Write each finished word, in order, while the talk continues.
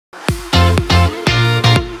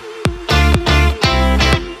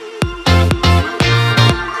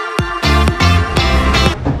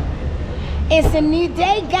a new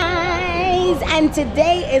day, guys, and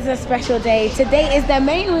today is a special day. Today is the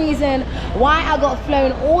main reason why I got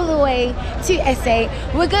flown all the way to SA.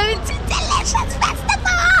 We're going to Delicious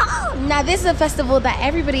Festival. Now this is a festival that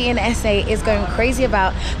everybody in SA is going crazy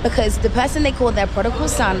about because the person they call their prodigal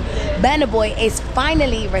son, Burna Boy, is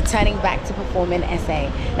finally returning back to perform in SA.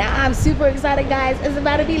 Now I'm super excited, guys. It's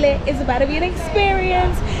about to be lit. It's about to be an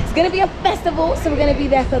experience. It's gonna be a festival, so we're gonna be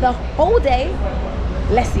there for the whole day.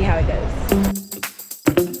 Let's see how it goes.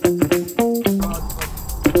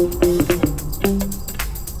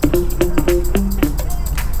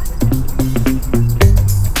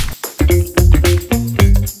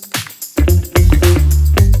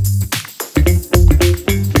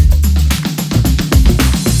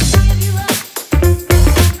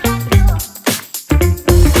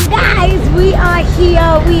 Guys, we are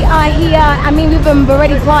here. I mean, we've been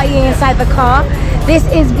already partying inside the car. This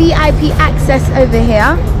is VIP access over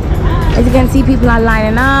here. As you can see, people are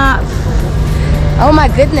lining up. Oh my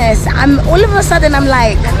goodness. All of a sudden I'm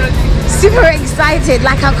like super excited.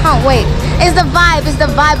 Like I can't wait. It's the vibe, it's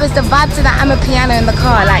the vibe, it's the vibe to that piano in the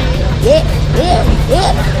car. Like, yeah.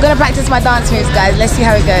 I'm gonna practice my dance moves, guys. Let's see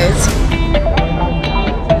how it goes.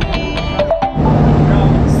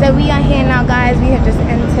 So we are here now, guys. We have just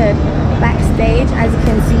entered backstage. As you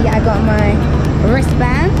can see, I got my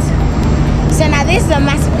wristband. So now this is a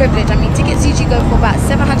massive privilege. I mean, tickets usually go for about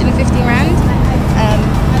 750 rand.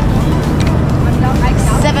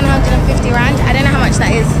 750 rand. I don't know how much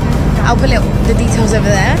that is. I'll put the details over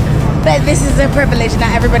there. But this is a privilege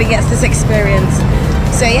that everybody gets this experience.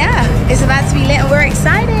 So yeah, it's about to be lit and we're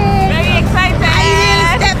excited. Very excited.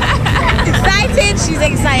 Excited? She's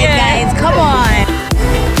excited, guys. Come on.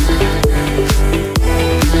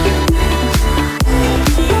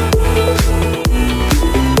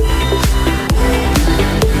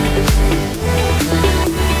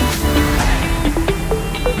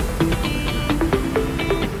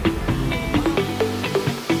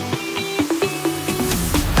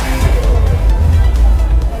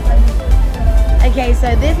 Okay,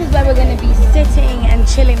 so this is where we're going to be sitting and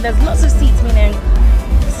chilling. There's lots of seats, meaning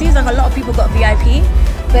it seems like a lot of people got VIP,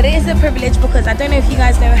 but it is a privilege because I don't know if you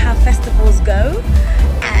guys know how festivals go,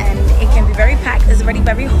 and it can be very packed. It's already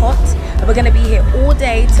very hot. We're going to be here all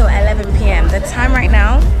day till 11 p.m. The time right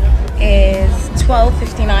now is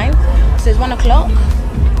 12:59, so it's 1 o'clock.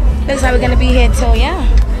 Looks like we're going to be here till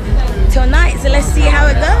night. So let's see how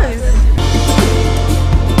it goes.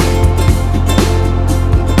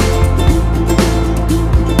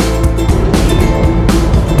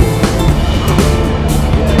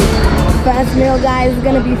 First meal, guys, is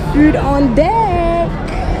gonna be food on deck.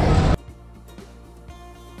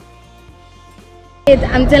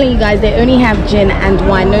 I'm telling you guys, they only have gin and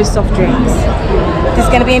wine, no soft drinks. This is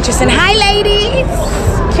gonna be interesting. Hi, ladies.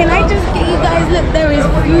 Can I just get you guys? Look, there is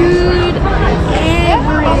food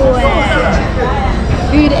everywhere.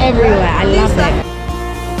 Food everywhere. I love it.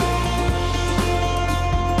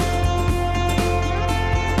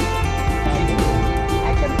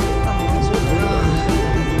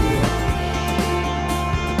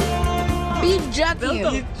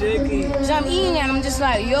 Jerky. So I'm eating it and I'm just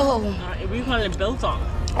like, yo. We call it biltong.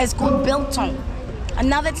 It's called biltong.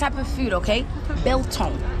 Another type of food, okay?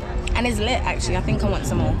 Biltong. And it's lit, actually. I think I want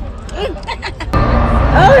some more. Oh,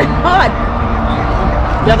 it's hot.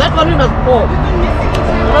 Yeah, that one was pork.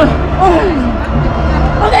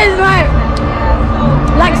 Okay, it's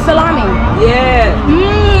like salami. Yeah.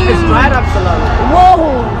 It's dried up salami.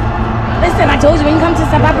 Whoa. Listen, I told you, when you come to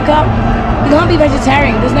South Africa, you can't be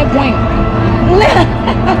vegetarian. There's no point.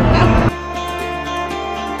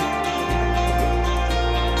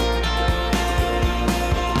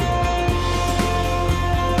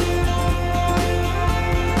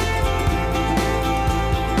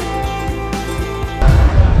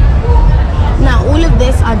 Now, all of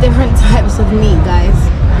this are different types of meat, guys.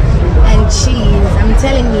 And cheese. I'm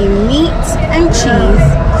telling you, meat and cheese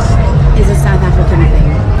is a South African thing.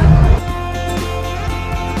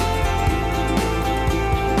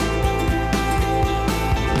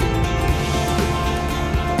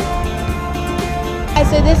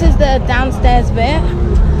 So this is the downstairs bit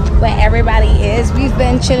where everybody is. We've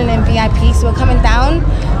been chilling in VIP, so we're coming down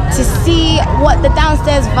to see what the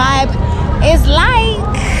downstairs vibe is like.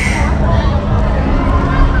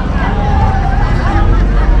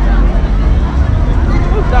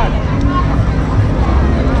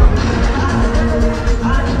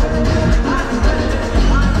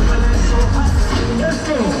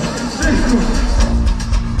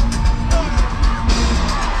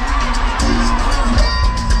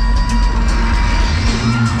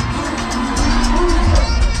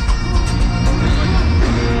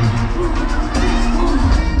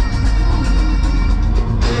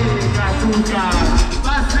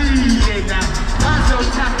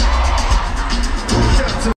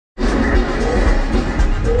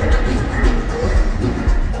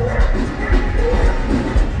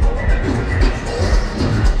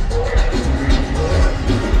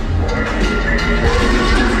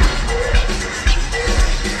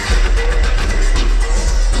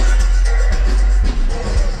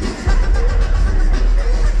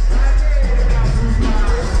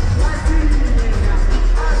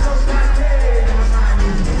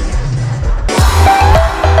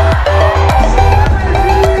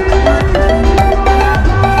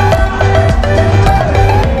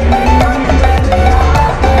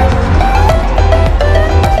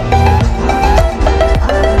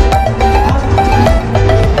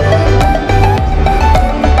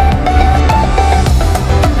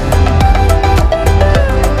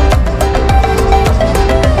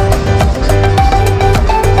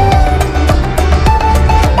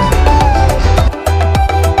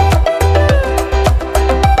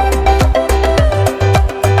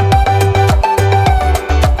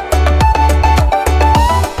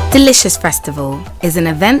 Delicious Festival is an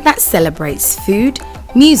event that celebrates food,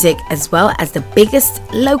 music, as well as the biggest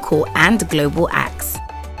local and global acts.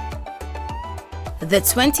 The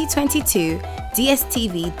 2022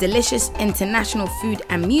 DSTV Delicious International Food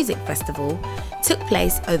and Music Festival took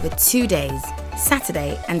place over 2 days,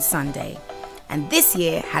 Saturday and Sunday, and this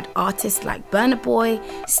year had artists like Burna,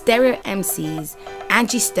 Stereo MCs,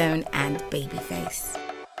 Angie and Babyface.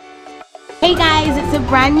 Hey guys, it's a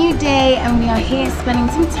brand new day and we are here spending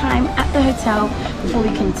some time at the hotel before we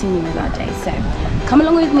continue with our day. So come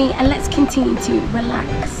along with me and let's continue to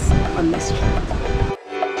relax on this trip.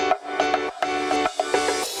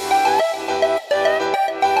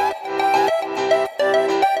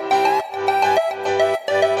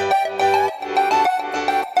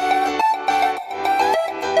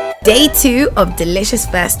 Day 2 of Delicious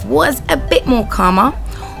Fest was a bit more calmer,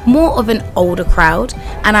 more of an older crowd,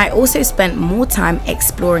 and I also spent more time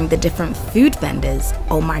exploring the different food vendors.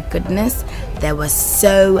 Oh my goodness, there were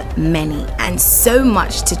so many and so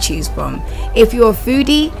much to choose from. If you're a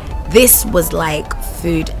foodie, this was like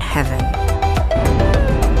food heaven.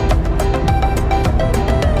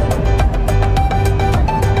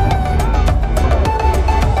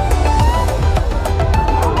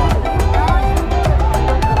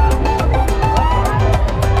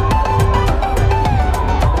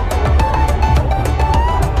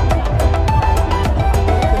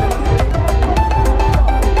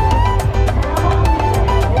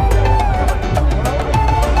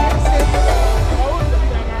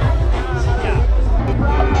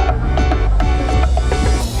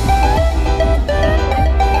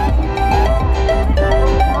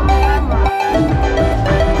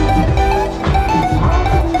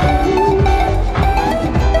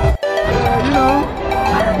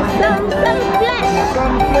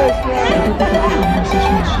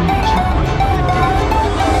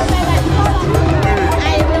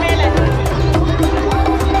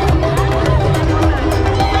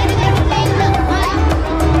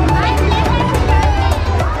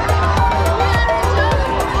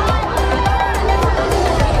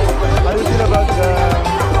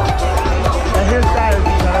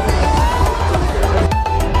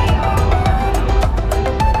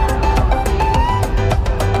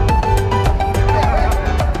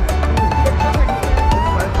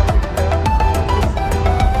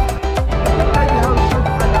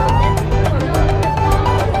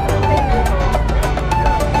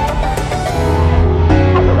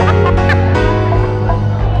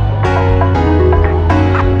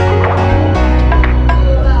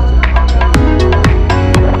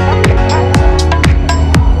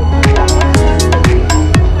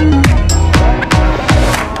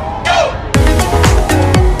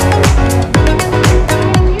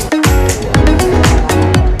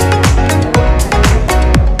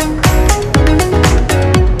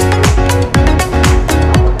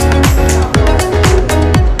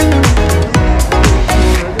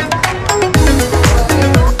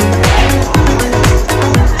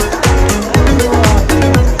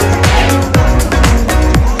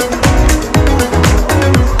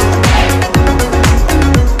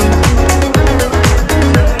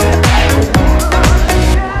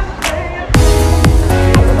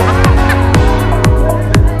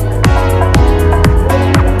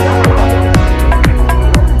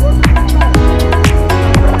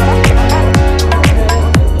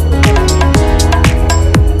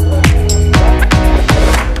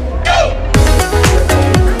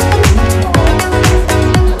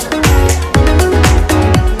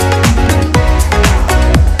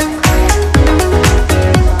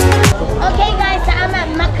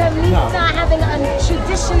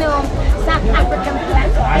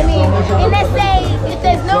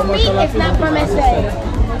 It's not from SA.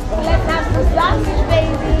 Let's have some sausage,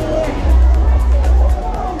 baby.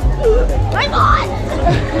 My God!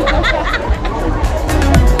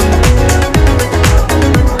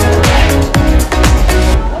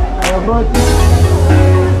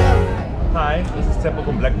 Hi, this is Temple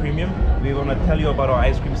from Black Premium. We're going to tell you about our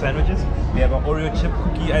ice cream sandwiches. We have an Oreo chip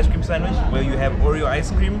cookie ice cream sandwich where you have Oreo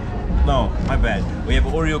ice cream. No, my bad. We have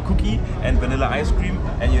Oreo cookie and vanilla ice cream,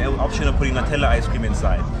 and you have an option of putting Nutella ice cream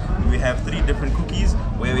inside. We have 3 different cookies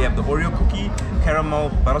where we have the Oreo cookie, caramel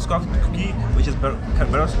butterscotch cookie, which is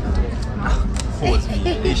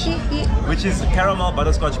which is caramel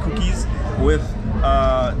butterscotch cookies with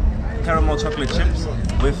caramel chocolate chips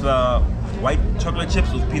with white chocolate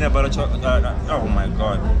chips with peanut butter chocolate. Oh my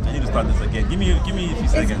God! I need to start this again. Give me a few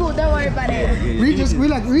seconds. It's cool. Don't worry about it.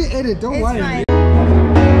 Yeah, we edit. Don't worry. Fine.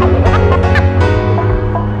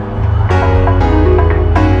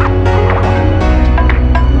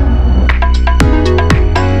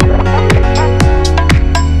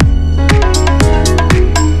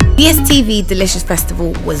 DSTV Delicious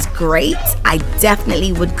Festival was great. I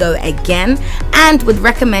definitely would go again and would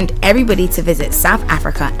recommend everybody to visit South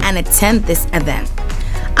Africa and attend this event.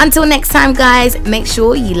 Until next time guys, make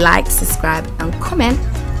sure you like, subscribe and comment,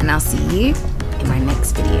 and I'll see you in my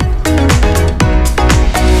next video.